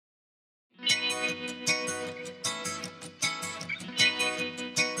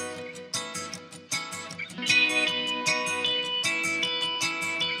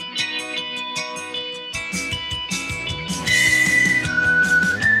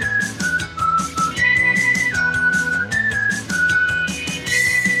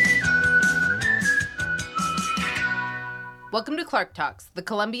Welcome to Clark Talks, the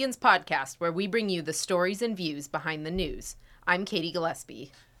Columbians podcast where we bring you the stories and views behind the news. I'm Katie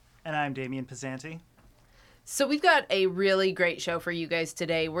Gillespie. And I'm Damian Pizzanti. So we've got a really great show for you guys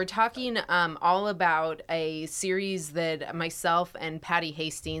today. We're talking all about a series that myself and Patty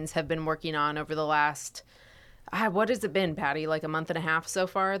Hastings have been working on over the last, what has it been, Patty? Like a month and a half so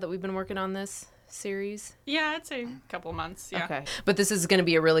far that we've been working on this series? Yeah, I'd say a couple months, yeah. Okay. But this is going to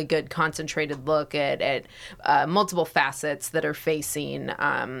be a really good concentrated look at multiple facets that are facing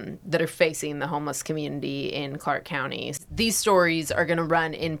the homeless community in Clark County. These stories are going to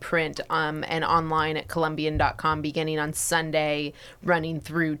run in print and online at Columbian.com beginning on Sunday, running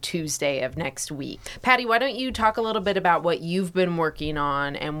through Tuesday of next week. Patty, why don't you talk a little bit about what you've been working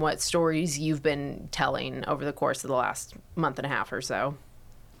on and what stories you've been telling over the course of the last month and a half or so?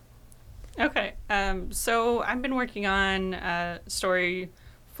 Okay, so I've been working on a story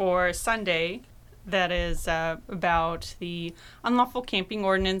for Sunday that is about the unlawful camping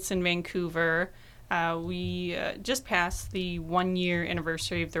ordinance in Vancouver. We just passed the 1-year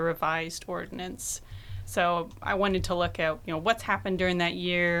anniversary of the revised ordinance. So I wanted to look at, what's happened during that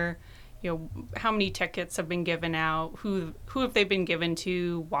year, how many tickets have been given out, who have they been given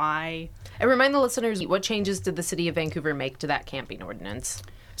to, why. And remind the listeners, what changes did the city of Vancouver make to that camping ordinance?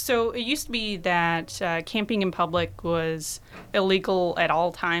 So it used to be that camping in public was illegal at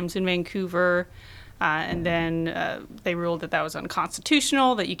all times in Vancouver, and then they ruled that that was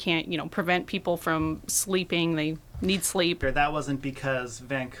unconstitutional, that you can't, prevent people from sleeping. They need sleep. That wasn't because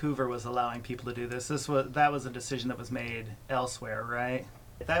Vancouver was allowing people to do this. That was a decision that was made elsewhere, right?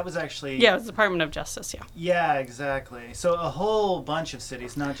 That was actually... Yeah, it was the Department of Justice, yeah. Yeah, exactly. So a whole bunch of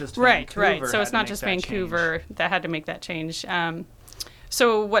cities, not just Vancouver. Right. So it's not just Vancouver that had to make that change.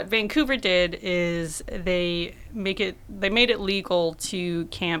 So what Vancouver did is they made it legal to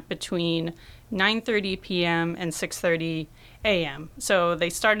camp between 9:30 p.m. and 6:30 a.m. So they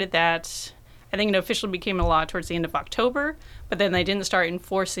started that. I think it officially became a law towards the end of October, but then they didn't start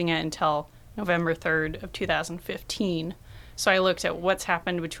enforcing it until November 3rd of 2015. So I looked at what's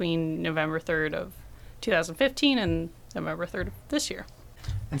happened between November 3rd of 2015 and November 3rd of this year.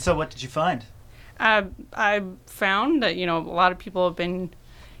 And so what did you find? I found that, a lot of people have been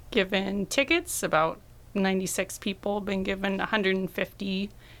given tickets. About 96 people have been given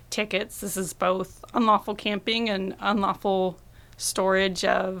 150 tickets. This is both unlawful camping and unlawful storage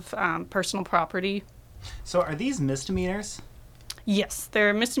of personal property. So are these misdemeanors? Yes,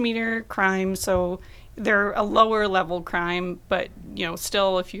 they're misdemeanor crimes, so they're a lower level crime, but,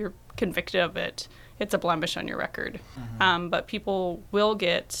 still if you're convicted of it, it's a blemish on your record. Mm-hmm. But people will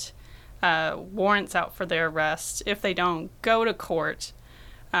get... warrants out for their arrest if they don't go to court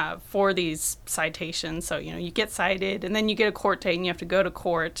for these citations. So, you get cited and then you get a court date and you have to go to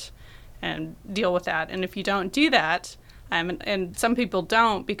court and deal with that. And if you don't do that, and some people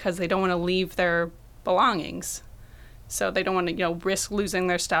don't because they don't want to leave their belongings. So they don't want to, risk losing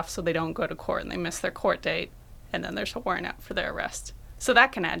their stuff, so they don't go to court and they miss their court date. And then there's a warrant out for their arrest. So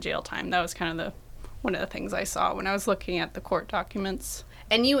that can add jail time. That was kind of one of the things I saw when I was looking at the court documents.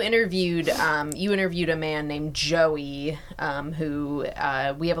 And you interviewed a man named Joey, who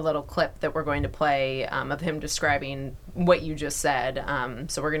we have a little clip that we're going to play of him describing what you just said.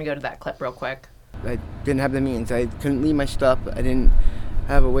 So we're going to go to that clip real quick. I didn't have the means. I couldn't leave my stuff. I didn't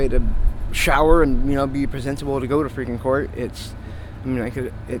have a way to shower and be presentable to go to freaking court. I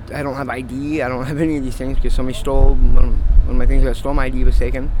don't have ID. I don't have any of these things because somebody stole one of my things. That stole my ID was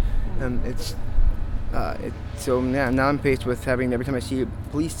taken. Now I'm faced with having, every time I see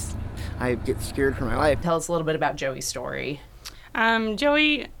police, I get scared for my life. Tell us a little bit about Joey's story.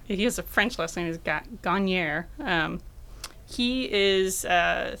 Joey, he has a French last name, is Gagnère. He is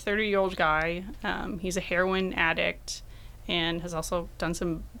a 30-year-old guy. He's a heroin addict and has also done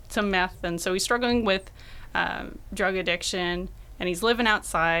some meth. And so he's struggling with drug addiction, and he's living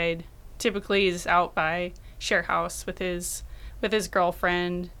outside. Typically he's out by share house with his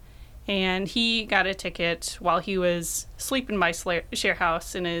girlfriend. And he got a ticket while he was sleeping by share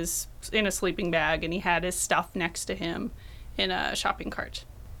house in a sleeping bag, and he had his stuff next to him in a shopping cart.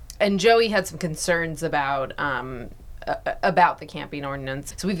 And Joey had some concerns about the camping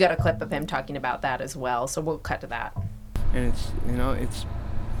ordinance, so we've got a clip of him talking about that as well. So we'll cut to that. And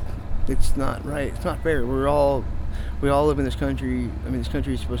it's not right. It's not fair. We all live in this country. This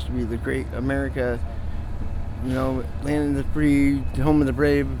country is supposed to be the great America. Land of the free, home of the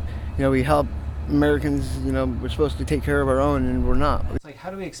brave. We help Americans, we're supposed to take care of our own, and we're not. It's like,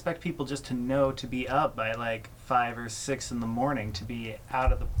 how do we expect people just to know to be up by 5 or 6 in the morning, to be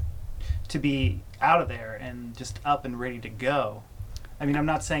out of there and just up and ready to go? I mean, I'm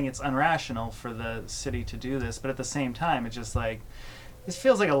not saying it's unrational for the city to do this, but at the same time, it's just like, this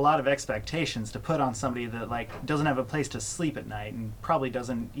feels like a lot of expectations to put on somebody that like doesn't have a place to sleep at night and probably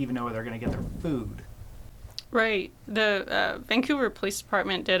doesn't even know where they're going to get their food. Right. The Vancouver Police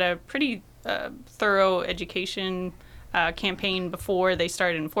Department did a pretty thorough education campaign before they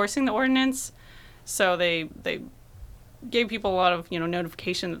started enforcing the ordinance. So they gave people a lot of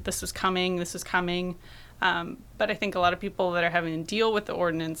notification that this was coming. But I think a lot of people that are having to deal with the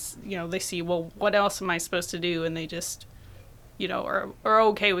ordinance, they see, well, what else am I supposed to do? And they just are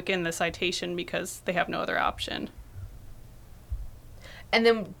okay with getting the citation because they have no other option. And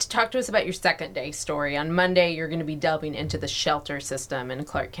then talk to us about your second day story. On Monday, you're going to be delving into the shelter system in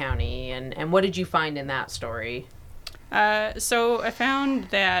Clark County. And what did you find in that story? So I found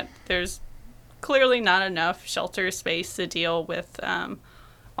that there's clearly not enough shelter space to deal with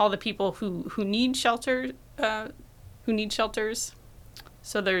all the people who need shelter, who need shelters.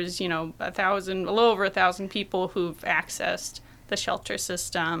 So there's, a little over 1,000 people who've accessed the shelter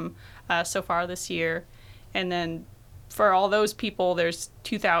system so far this year. And then for all those people, there's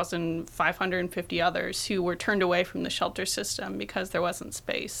 2,550 others who were turned away from the shelter system because there wasn't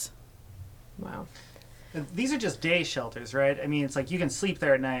space. Wow. These are just day shelters, right? I mean, it's like you can sleep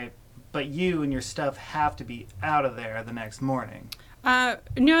there at night, but you and your stuff have to be out of there the next morning.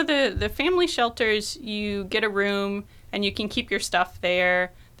 No, the family shelters, you get a room and you can keep your stuff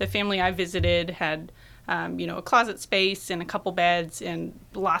there. The family I visited had, a closet space and a couple beds and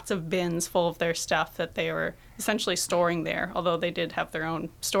lots of bins full of their stuff that they were essentially storing there, although they did have their own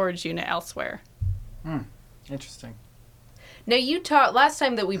storage unit elsewhere. Interesting. Now, last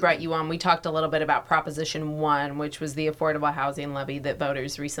time that we brought you on, we talked a little bit about Proposition 1, which was the affordable housing levy that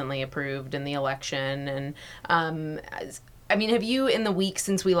voters recently approved in the election. And, have you, in the week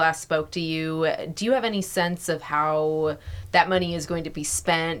since we last spoke to you, do you have any sense of how that money is going to be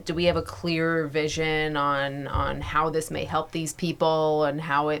spent? Do we have a clearer vision on how this may help these people and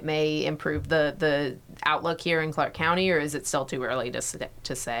how it may improve the outlook here in Clark County, or is it still too early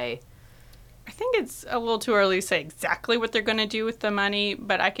to say? I think it's a little too early to say exactly what they're going to do with the money,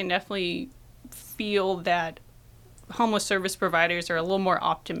 but I can definitely feel that homeless service providers are a little more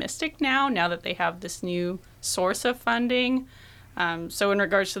optimistic now that they have this new source of funding. So in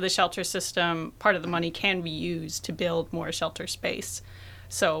regards to the shelter system, part of the money can be used to build more shelter space.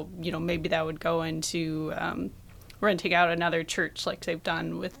 So, maybe that would go into renting out another church like they've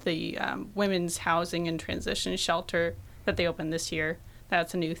done with the women's housing and transition shelter that they opened this year.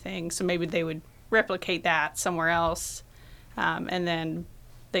 That's a new thing. So maybe they would replicate that somewhere else. And then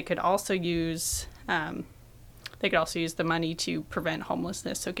they could also use the money to prevent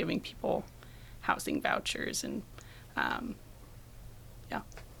homelessness, so giving people housing vouchers and yeah.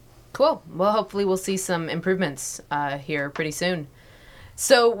 Cool. Well, hopefully we'll see some improvements here pretty soon.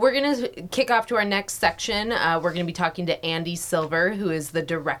 So we're going to kick off to our next section. We're going to be talking to Andy Silver, who is the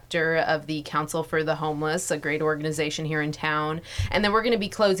director of the Council for the Homeless, a great organization here in town. And then we're going to be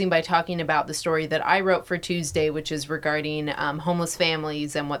closing by talking about the story that I wrote for Tuesday, which is regarding homeless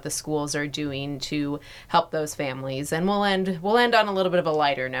families and what the schools are doing to help those families. And we'll end on a little bit of a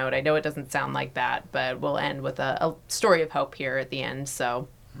lighter note. I know it doesn't sound like that, but we'll end with a story of hope here at the end. So,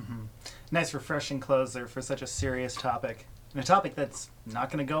 Nice, refreshing closer for such a serious topic. And a topic that's not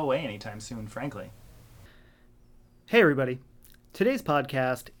going to go away anytime soon, frankly. Hey, everybody. Today's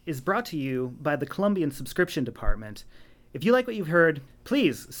podcast is brought to you by the Columbian Subscription Department. If you like what you've heard,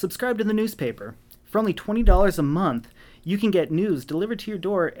 please subscribe to the newspaper. For only $20 a month, you can get news delivered to your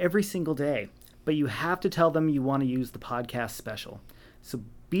door every single day. But you have to tell them you want to use the podcast special. So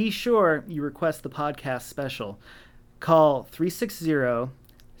be sure you request the podcast special. Call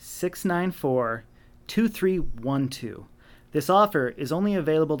 360-694-2312. This offer is only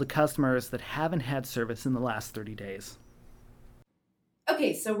available to customers that haven't had service in the last 30 days.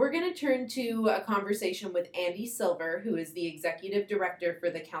 Okay, so we're going to turn to a conversation with Andy Silver, who is the executive director for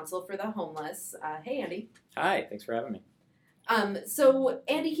the Council for the Homeless. Hey, Andy. Hi, thanks for having me. So,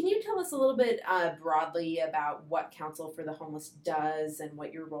 Andy, can you tell us a little bit broadly about what Council for the Homeless does and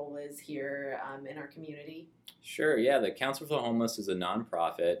what your role is here in our community? Sure, yeah. The Council for the Homeless is a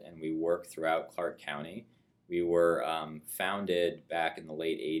nonprofit, and we work throughout Clark County. We were founded back in the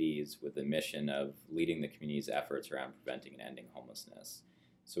late 80s with the mission of leading the community's efforts around preventing and ending homelessness.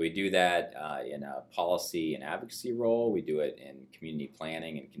 So we do that in a policy and advocacy role. We do it in community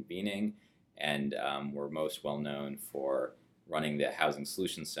planning and convening, and we're most well known for running the Housing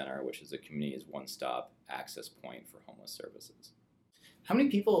Solutions Center, which is the community's one-stop access point for homeless services. How many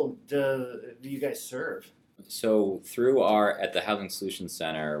people do you guys serve? So at the Housing Solutions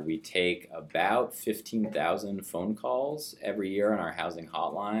Center, we take about 15,000 phone calls every year on our housing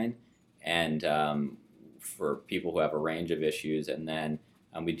hotline, and for people who have a range of issues, and then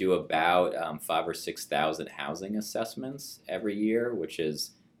we do about 5,000 or 6,000 housing assessments every year, which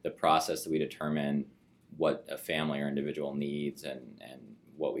is the process that we determine what a family or individual needs and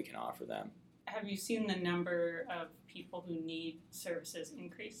what we can offer them. Have you seen the number of people who need services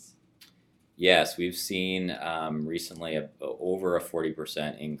increase? Yes, we've seen recently over a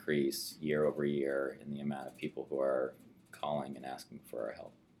 40% increase year over year in the amount of people who are calling and asking for our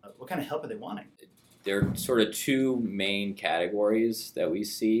help. What kind of help are they wanting? There are sort of two main categories that we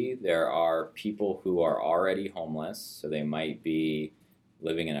see. There are people who are already homeless, so they might be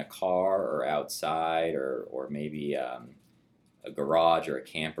living in a car or outside, or maybe a garage or a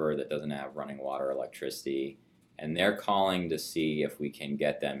camper that doesn't have running water or electricity. And they're calling to see if we can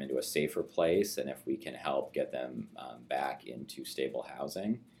get them into a safer place and if we can help get them back into stable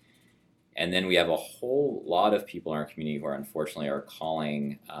housing. And then we have a whole lot of people in our community who are unfortunately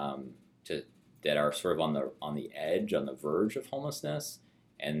calling that are sort of on the edge, on the verge of homelessness,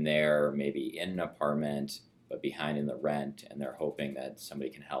 and they're maybe in an apartment but behind in the rent, and they're hoping that somebody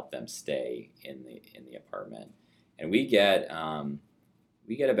can help them stay in the apartment. And we get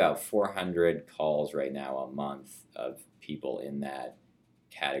about 400 calls right now a month of people in that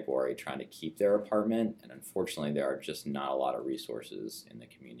category trying to keep their apartment, and unfortunately there are just not a lot of resources in the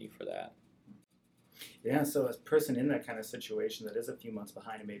community for that. Yeah, so as a person in that kind of situation that is a few months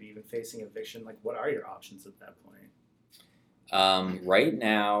behind and maybe even facing eviction, like what are your options at that point? Right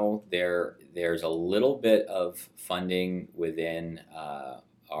now, there's a little bit of funding within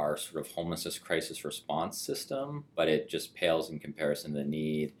our sort of homelessness crisis response system, but it just pales in comparison to the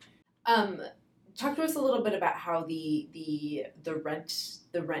need. Talk to us a little bit about how the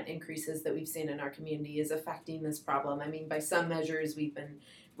rent increases that we've seen in our community is affecting this problem. I mean, by some measures, we've been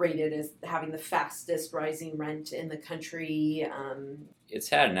rated as having the fastest rising rent in the country. It's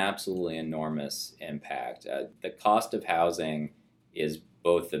had an absolutely enormous impact. The cost of housing is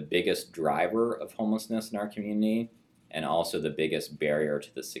both the biggest driver of homelessness in our community and also the biggest barrier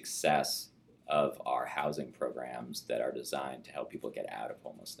to the success of our housing programs that are designed to help people get out of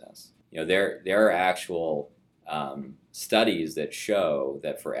homelessness. You know, there are actual studies that show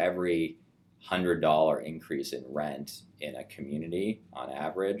that for every $100 increase in rent in a community, on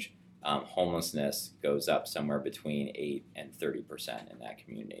average, homelessness goes up somewhere between 8 and 30% in that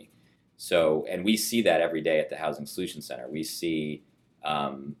community. So, and we see that every day at the Housing Solutions Center. We see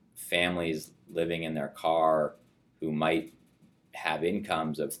families living in their car who might have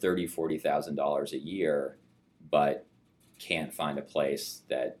incomes of $30,000, $40,000 a year, but can't find a place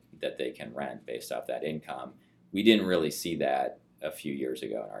that they can rent based off that income. We didn't really see that a few years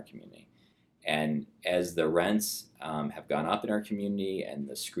ago in our community. And as the rents have gone up in our community and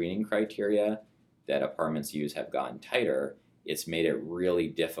the screening criteria that apartments use have gotten tighter, it's made it really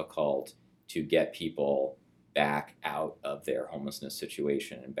difficult to get people back out of their homelessness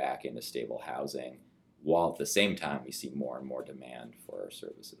situation and back into stable housing, while at the same time we see more and more demand for our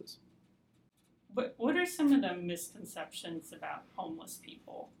services. What are some of the misconceptions about homeless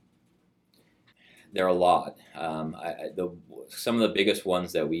people? There are a lot. Some of the biggest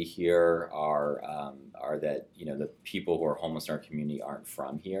ones that we hear are that, you know, the people who are homeless in our community aren't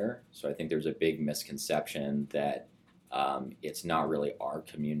from here. So I think there's a big misconception that it's not really our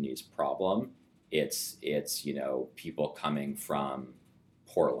community's problem. It's you know, people coming from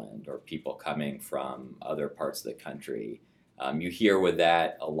Portland or people coming from other parts of the country. You hear with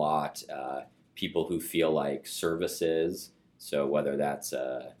that a lot. People who feel like services, so whether that's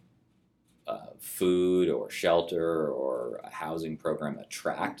food or shelter or a housing program,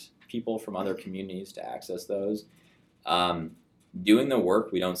 attract people from other communities to access those. Doing the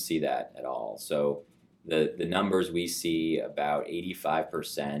work, we don't see that at all. So the numbers we see, about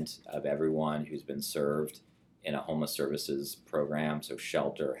 85% of everyone who's been served in a homeless services program, so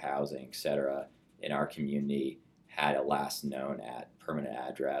shelter, housing, etc., in our community had a last known at permanent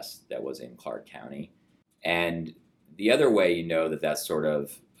address that was in Clark County. And the other way you know that that's sort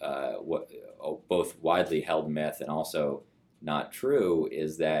of both widely held myth and also not true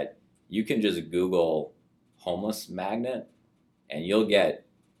is that you can just Google homeless magnet and you'll get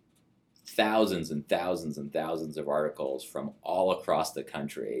thousands and thousands and thousands of articles from all across the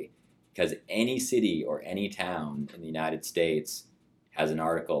country, because any city or any town in the United States has an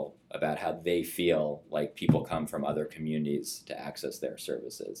article about how they feel like people come from other communities to access their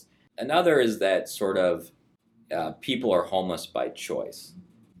services. Another is that sort of people are homeless by choice.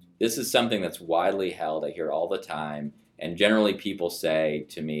 This is something that's widely held. I hear all the time. And generally people say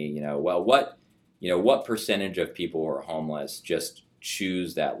to me, you know, well, what what percentage of people who are homeless just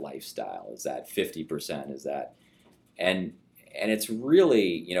choose that lifestyle? Is that 50%? Is that, and it's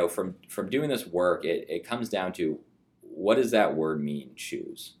really, from doing this work, it comes down to, what does that word mean,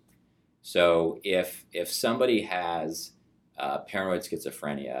 choose? So if somebody has paranoid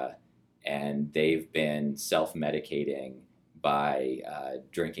schizophrenia and they've been self-medicating by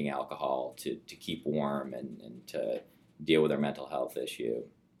drinking alcohol to keep warm and to deal with their mental health issue,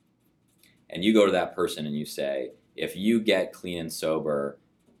 and you go to that person and you say, if you get clean and sober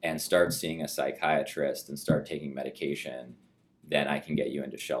and start seeing a psychiatrist and start taking medication, then I can get you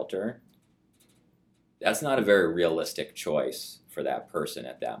into shelter. That's not a very realistic choice for that person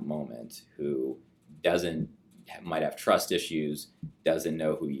at that moment, who might have trust issues, doesn't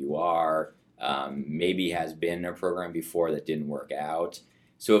know who you are, maybe has been in a program before that didn't work out.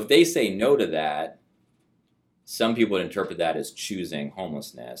 So if they say no to that, some people would interpret that as choosing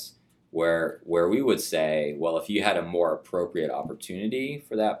homelessness, where we would say, well, if you had a more appropriate opportunity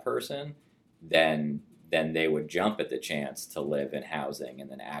for that person, then they would jump at the chance to live in housing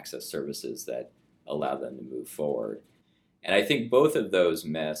and then access services that allow them to move forward. And I think both of those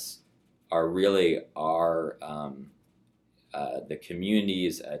myths are really the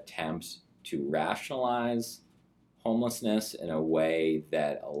community's attempt to rationalize homelessness in a way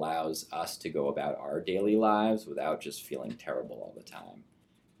that allows us to go about our daily lives without just feeling terrible all the time.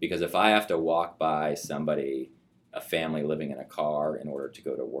 Because if I have to walk by somebody, a family living in a car, in order to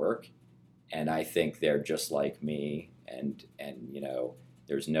go to work, and I think they're just like me, and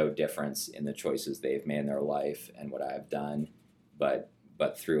there's no difference in the choices they've made in their life and what I've done, but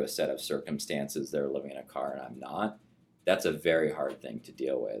through a set of circumstances they're living in a car and I'm not, that's a very hard thing to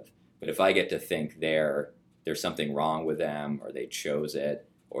deal with. But if I get to think there's something wrong with them, or they chose it,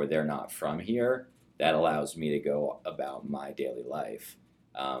 or they're not from here, that allows me to go about my daily life.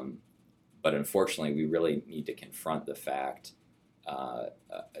 But unfortunately, we really need to confront the fact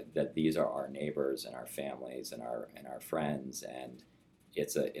that these are our neighbors and our families and our friends, and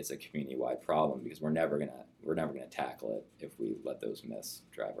it's a community-wide problem, because we're never gonna tackle it if we let those myths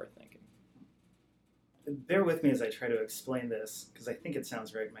drive our thinking. Bear with me as I try to explain this, because I think it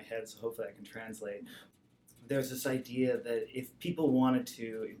sounds right in my head, so hopefully I can translate. There's this idea that if people wanted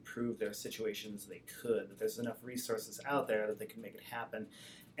to improve their situations, they could, that there's enough resources out there that they can make it happen.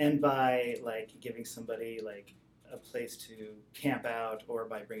 And by giving somebody a place to camp out, or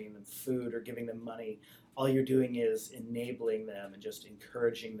by bringing them food or giving them money, all you're doing is enabling them and just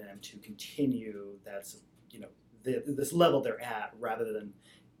encouraging them to continue this level they're at, rather than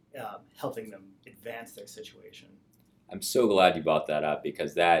helping them advance their situation. I'm so glad you brought that up,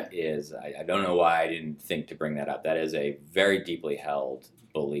 because that is, I don't know why I didn't think to bring that up. That is a very deeply held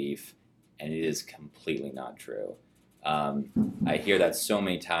belief, and it is completely not true. I hear that so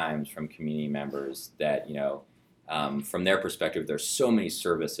many times from community members that, from their perspective, there's so many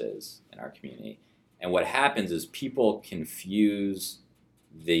services in our community. And what happens is people confuse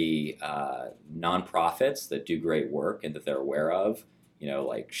the nonprofits that do great work and that they're aware of,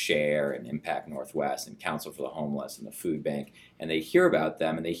 like SHARE and Impact Northwest and Council for the Homeless and the Food Bank, and they hear about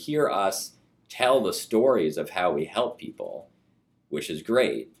them and they hear us tell the stories of how we help people, which is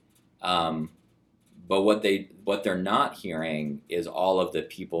great. But what they're not hearing is all of the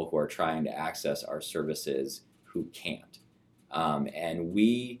people who are trying to access our services who can't. And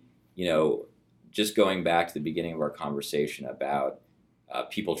we, just going back to the beginning of our conversation about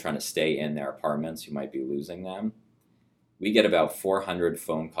people trying to stay in their apartments who might be losing them, we get about 400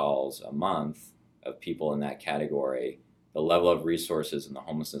 phone calls a month of people in that category. The level of resources in the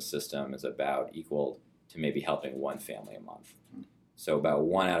homelessness system is about equal to maybe helping one family a month. So about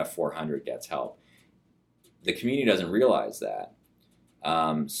 1 out of 400 gets help. The community doesn't realize that.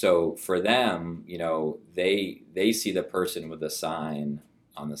 So for them, they see the person with the sign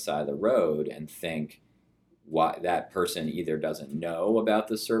on the side of the road and think why that person either doesn't know about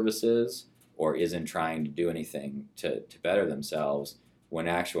the services or isn't trying to do anything to better themselves, when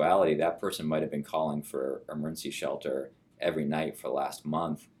in actuality that person might have been calling for emergency shelter every night for the last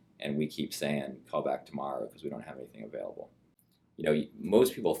month, and we keep saying call back tomorrow because we don't have anything available.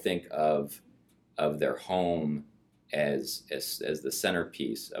 Most people think of their home as the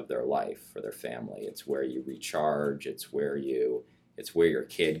centerpiece of their life for their family. It's where you recharge. It's where your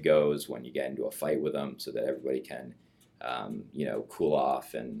kid goes when you get into a fight with them, so that everybody can cool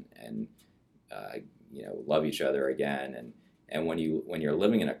off and love each other again. And when you're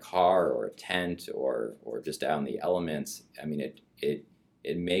living in a car or a tent or just out in the elements, I mean,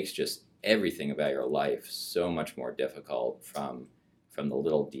 it makes just everything about your life so much more difficult, from the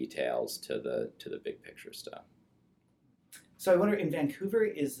little details to the big picture stuff. So I wonder, in Vancouver,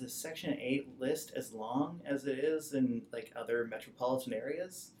 is the Section 8 list as long as it is in like other metropolitan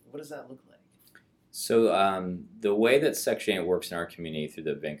areas? What does that look like? So the way that Section 8 works in our community through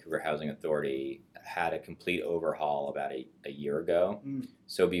the Vancouver Housing Authority had a complete overhaul about a year ago.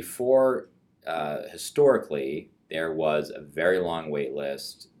 So before, historically, there was a very long wait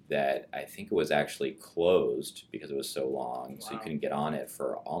list that I think it was actually closed because it was so long, so you couldn't get on it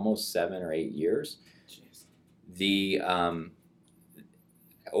for almost 7 or 8 years. Jeez. The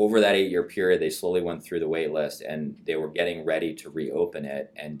over that 8-year period, they slowly went through the wait list, and they were getting ready to reopen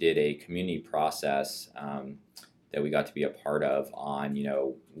it, and did a community process that we got to be a part of on,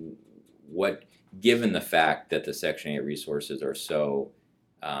 what, given the fact that the Section 8 resources are so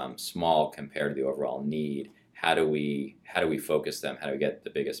small compared to the overall need, how do we focus them? How do we get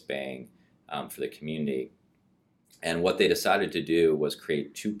the biggest bang for the community? And what they decided to do was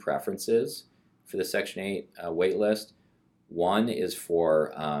create 2 preferences for the Section 8 wait list. One is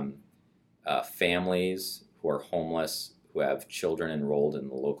for families who are homeless who have children enrolled in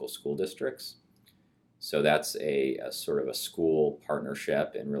the local school districts. So that's a sort of a school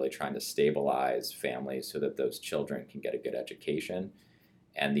partnership in really trying to stabilize families so that those children can get a good education.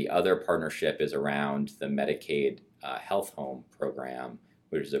 And the other partnership is around the Medicaid Health Home program,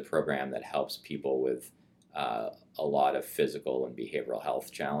 which is a program that helps people with a lot of physical and behavioral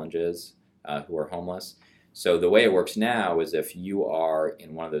health challenges who are homeless. So the way it works now is if you are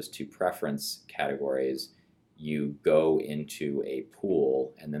in one of those 2 preference categories, you go into a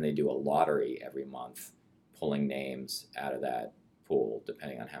pool, and then they do a lottery every month, pulling names out of that pool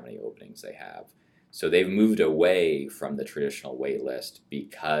depending on how many openings they have. So they've moved away from the traditional wait list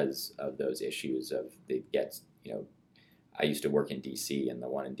because of those issues of I used to work in DC, and the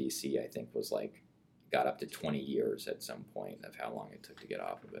one in DC I think was got up to 20 years at some point of how long it took to get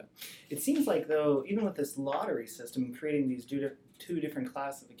off of it. It seems like, though, even with this lottery system, creating these 2 different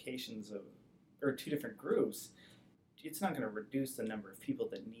classifications or 2 different groups, it's not going to reduce the number of people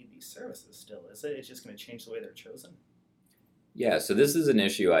that need these services still, is it? It's just going to change the way they're chosen? Yeah, so this is an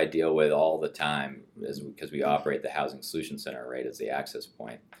issue I deal with all the time because we operate the Housing Solution Center, right, as the access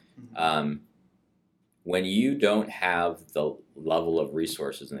point. Mm-hmm. When you don't have the level of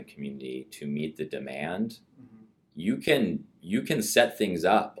resources in the community to meet the demand, you can set things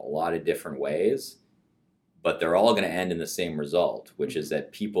up a lot of different ways, but they're all going to end in the same result, which is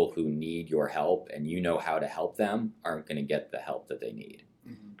that people who need your help and you know how to help them aren't going to get the help that they need.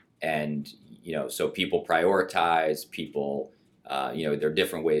 And so people prioritize, there are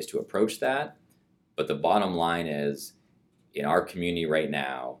different ways to approach that, but the bottom line is, in our community right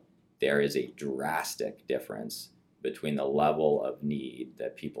now, there is a drastic difference between the level of need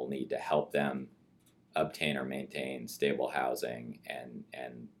that people need to help them obtain or maintain stable housing and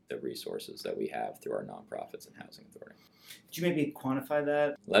the resources that we have through our nonprofits and housing authority. Could you maybe quantify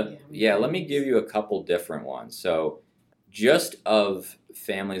that? Let me give you a couple different ones. So just of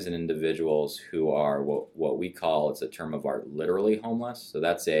families and individuals who are what we call, it's a term of art, literally homeless. So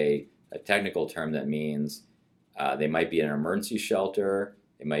that's a technical term that means they might be in an emergency shelter,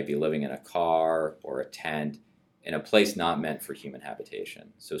 they might be living in a car or a tent in a place not meant for human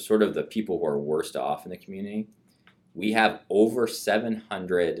habitation. So sort of the people who are worst off in the community. We have over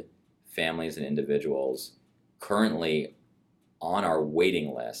 700 families and individuals currently on our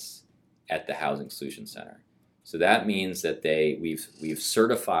waiting lists at the Housing Solution Center. So that means that we've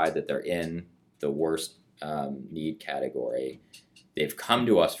certified that they're in the worst need category. They've come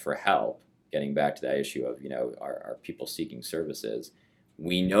to us for help, getting back to that issue of, are people seeking services.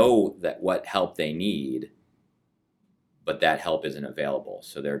 We know that what help they need, but that help isn't available.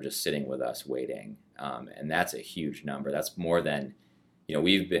 So they're just sitting with us waiting. And that's a huge number. That's more than,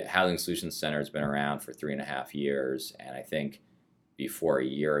 Housing Solutions Center has been around for 3.5 years. And I think before a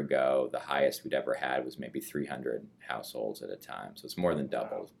year ago, the highest we'd ever had was maybe 300 households at a time. So it's more than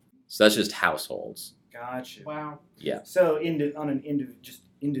doubled. Wow. So that's just households. Gotcha. Wow. Yeah. So just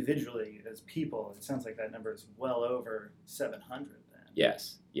individually as people, it sounds like that number is well over 700 then.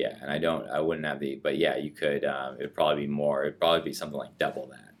 Yes. Yeah. And I wouldn't have but yeah, you could, it'd probably be more. It'd probably be something like double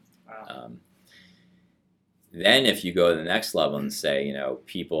that. Wow. Then if you go to the next level and say,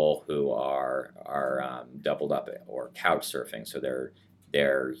 people who are doubled up or couch surfing, so they're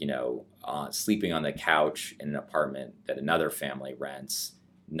sleeping on the couch in an apartment that another family rents,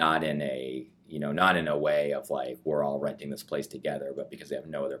 not in a way of like we're all renting this place together, but because they have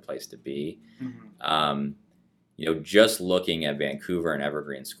no other place to be. Mm-hmm. Just looking at Vancouver and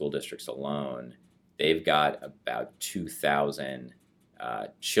Evergreen school districts alone, they've got about 2,000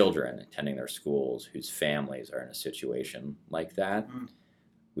 children attending their schools whose families are in a situation like that.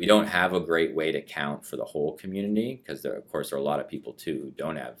 We don't have a great way to count for the whole community because, of course, there are a lot of people, too, who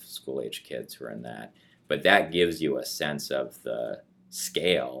don't have school-age kids who are in that. But that gives you a sense of the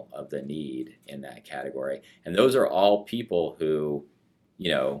scale of the need in that category. And those are all people who,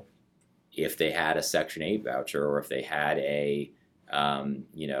 you know, if they had a Section 8 voucher, or if they had a,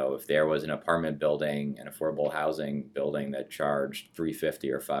 you know, if there was an apartment building, an affordable housing building that charged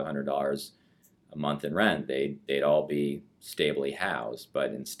 $350 or $500 a month in rent, they'd all be stably housed.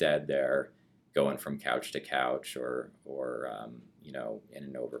 But instead, they're going from couch to couch, or you know, in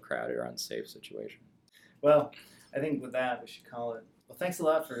an overcrowded or unsafe situation. Well, I think with that, we should call it. Well, thanks a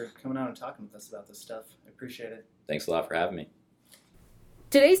lot for coming on and talking with us about this stuff. I appreciate it. Thanks a lot for having me.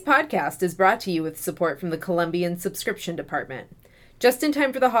 Today's podcast is brought to you with support from the Columbian Subscription Department. Just in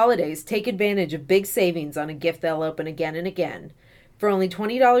time for the holidays, take advantage of big savings on a gift they'll open again and again. For only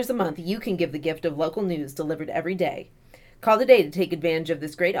 $20 a month, you can give the gift of local news delivered every day. Call today to take advantage of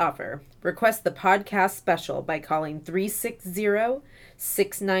this great offer. Request the podcast special by calling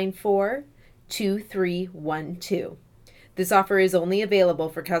 360-694-2312. This offer is only available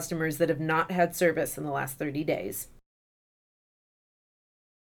for customers that have not had service in the last 30 days.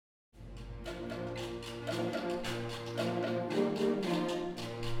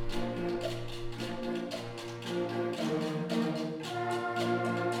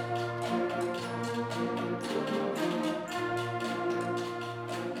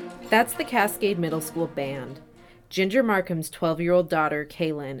 That's the Cascade Middle School Band. Ginger Markham's 12-year-old daughter,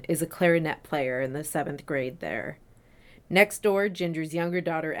 Kaylin, is a clarinet player in the 7th grade there. Next door, Ginger's younger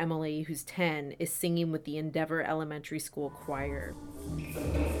daughter, Emily, who's 10, is singing with the Endeavor Elementary School choir.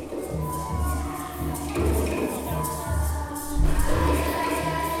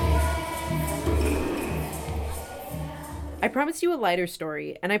 I promised you a lighter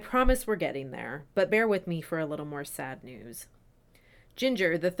story, and I promise we're getting there, but bear with me for a little more sad news.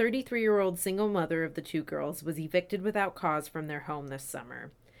 Ginger, the 33-year-old single mother of the two girls, was evicted without cause from their home this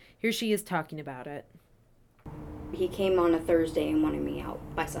summer. Here she is talking about it. He came on a Thursday and wanted me out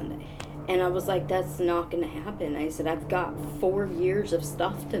by Sunday. And I was like, that's not going to happen. I said, I've got 4 years of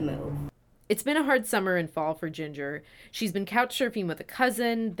stuff to move. It's been a hard summer and fall for Ginger. She's been couch surfing with a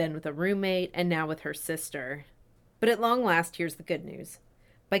cousin, then with a roommate, and now with her sister. But at long last, here's the good news.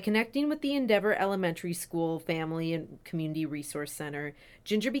 By connecting with the Endeavor Elementary School Family and Community Resource Center,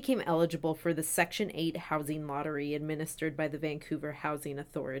 Ginger became eligible for the Section 8 housing lottery administered by the Vancouver Housing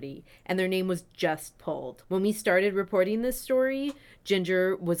Authority, and their name was just pulled. When we started reporting this story,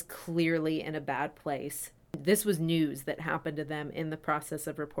 Ginger was clearly in a bad place. This was news that happened to them in the process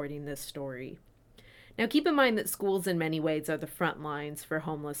of reporting this story. Now keep in mind that schools in many ways are the front lines for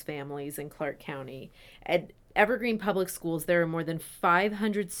homeless families in Clark County. At Evergreen Public Schools, there are more than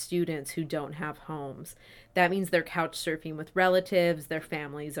 500 students who don't have homes. That means they're couch surfing with relatives, their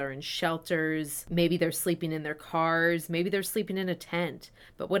families are in shelters, maybe they're sleeping in their cars, maybe they're sleeping in a tent.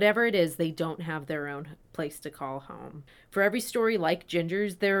 But whatever it is, they don't have their own place to call home. For every story like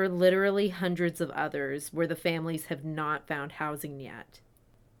Ginger's, there are literally hundreds of others where the families have not found housing yet.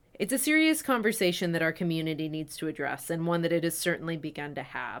 It's a serious conversation that our community needs to address, and one that it has certainly begun to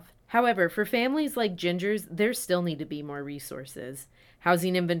have. However, for families like Ginger's, there still need to be more resources.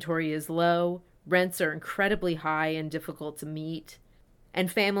 Housing inventory is low, rents are incredibly high and difficult to meet, and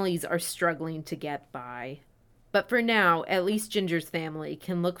families are struggling to get by. But for now, at least Ginger's family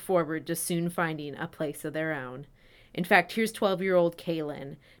can look forward to soon finding a place of their own. In fact, here's 12-year-old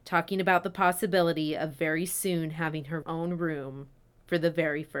Kaylin talking about the possibility of very soon having her own room for the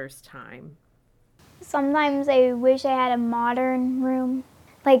very first time. Sometimes I wish I had a modern room,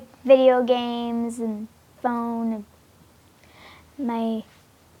 like video games and phone. My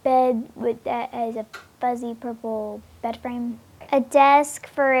bed with that as a fuzzy purple bed frame. A desk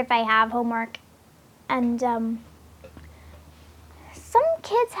for if I have homework. And some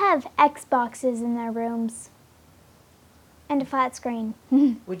kids have Xboxes in their rooms. And a flat screen.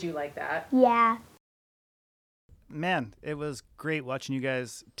 Would you like that? Yeah. Man, it was great watching you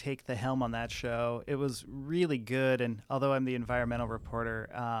guys take the helm on that show. It was really good, and although I'm the environmental reporter,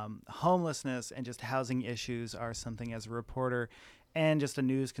 homelessness and just housing issues are something as a reporter and just a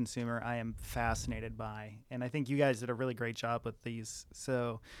news consumer I am fascinated by. And I think you guys did a really great job with these.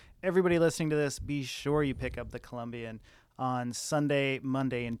 So everybody listening to this, be sure you pick up the Columbian on Sunday,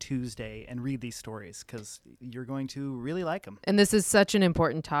 Monday, and Tuesday and read these stories because you're going to really like them. And this is such an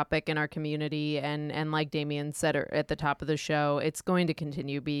important topic in our community. And like Damien said at the top of the show, it's going to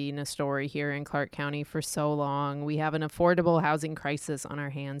continue being a story here in Clark County for so long. We have an affordable housing crisis on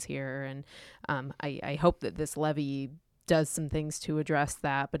our hands here. And I hope that this levy does some things to address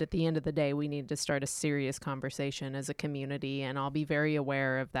that. But at the end of the day, we need to start a serious conversation as a community, and I'll be very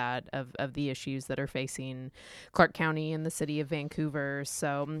aware of that, of the issues that are facing Clark County and the city of Vancouver.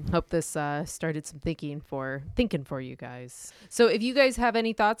 So hope this started some thinking for you guys. So if you guys have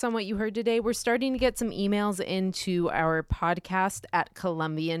any thoughts on what you heard today, we're starting to get some emails into our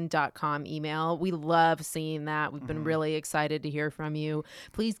podcast@columbian.com email. We love seeing that. We've been really excited to hear from you.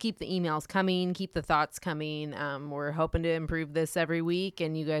 Please keep the emails coming, keep the thoughts coming. We're hoping to improve this every week,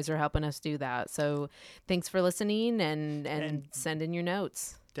 and you guys are helping us do that. So thanks for listening and send in your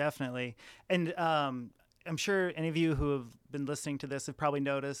notes. Definitely. And I'm sure any of you who have been listening to this have probably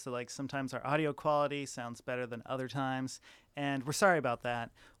noticed that, like, sometimes our audio quality sounds better than other times, and we're sorry about that.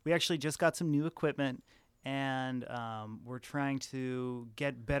 We actually just got some new equipment, and we're trying to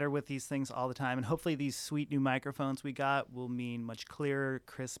get better with these things all the time. And hopefully these sweet new microphones we got will mean much clearer,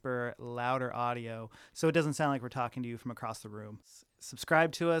 crisper, louder audio, so it doesn't sound like we're talking to you from across the room.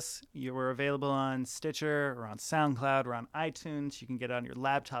 Subscribe to us. We're available on Stitcher, or on SoundCloud, or on iTunes. You can get it on your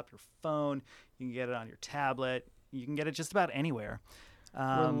laptop, your phone. You can get it on your tablet. You can get it just about anywhere.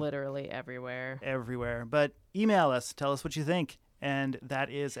 We're literally everywhere. Everywhere. But email us. Tell us what you think. And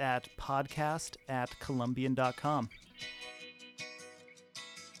that is at podcast@columbian.com.